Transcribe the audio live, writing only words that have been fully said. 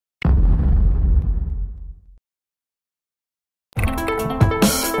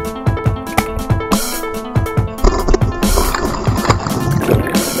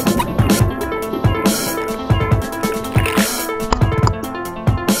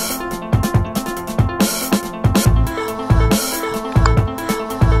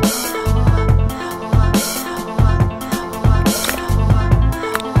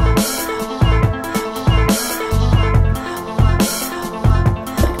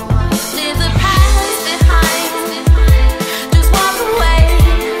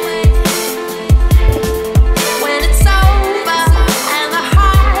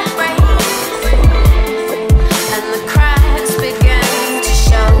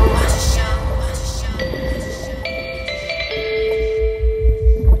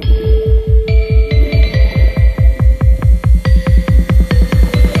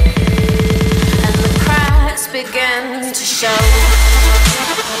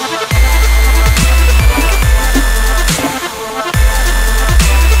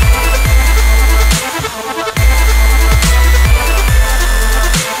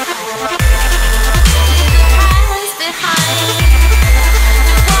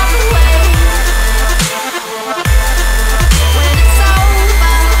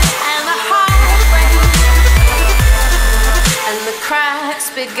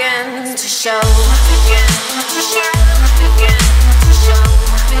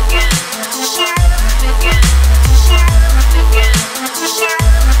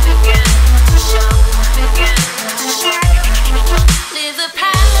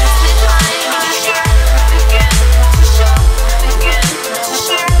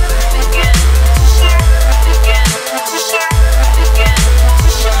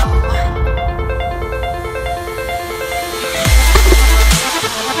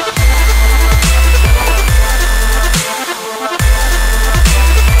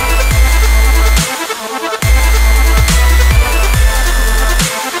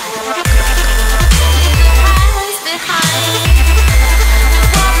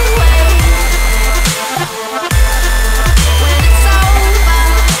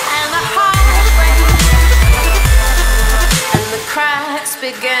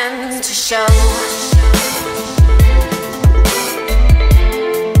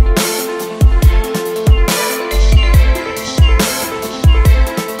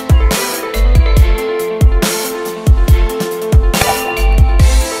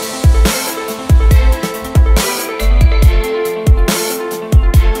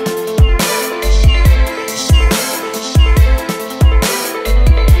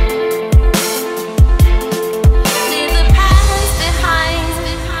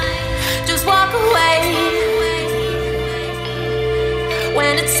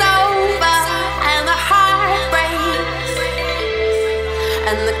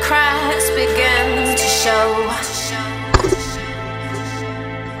cracks begin to show.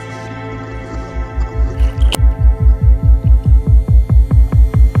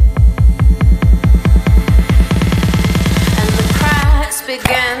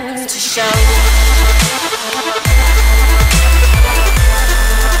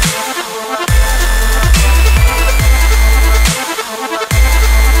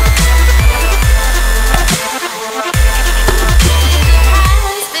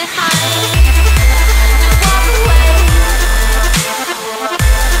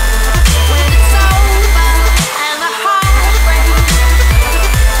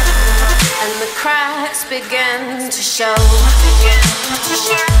 Begin to show. Begin to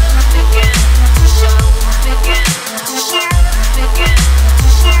show. Begin to show. Begin to show. Begin to show. Begin to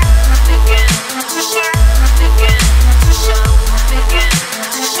show. Begin to show. Begin to show. Begin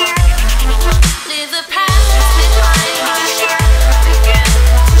to show. Leave the past behind. Begin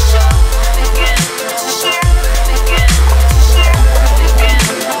to show. Begin to show. Begin to show. Begin to show. Begin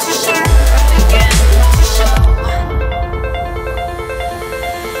to show.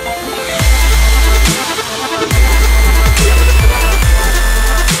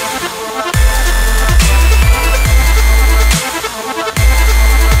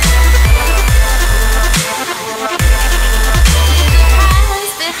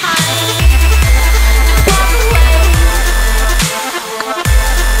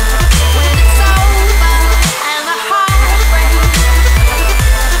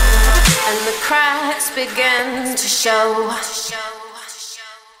 Begin to show.